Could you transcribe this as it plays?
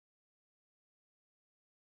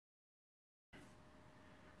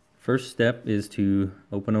First step is to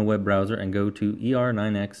open a web browser and go to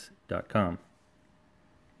ErSky9x.com.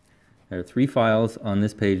 There are 3 files on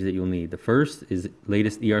this page that you'll need. The first is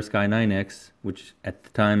latest ErSky9x, which at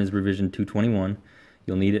the time is revision 221.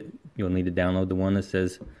 You'll need to download the one that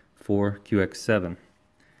says Frsky QX7.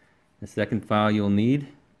 The second file you'll need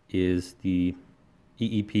is the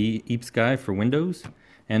ErSky for Windows,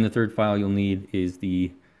 and the third file you'll need is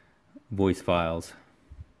the voice files.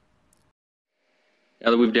 Now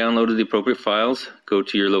that we've downloaded the appropriate files, go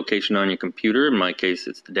to your location on your computer. In my case,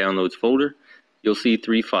 it's the Downloads folder. You'll see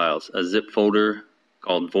 3 files: a zip folder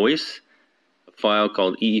called Voice, a file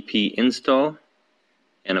called EEP Install,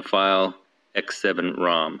 and a file X7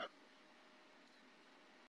 ROM.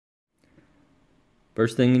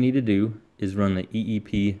 First thing you need to do is run the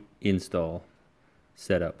EEP install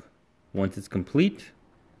setup. Once it's complete,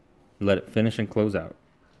 let it finish and close out.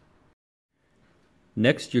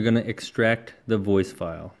 Next, you're going to extract the voice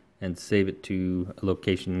file and save it to a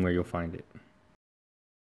location where you'll find it.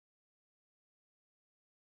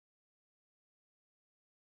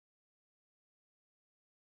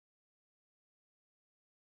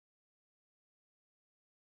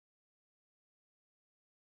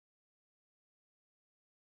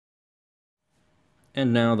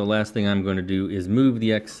 And now the last thing I'm going to do is move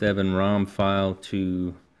the X7 ROM file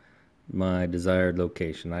to my desired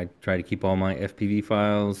location. I try to keep all my FPV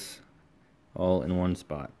files all in one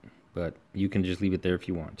spot, but you can just leave it there if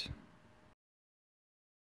you want.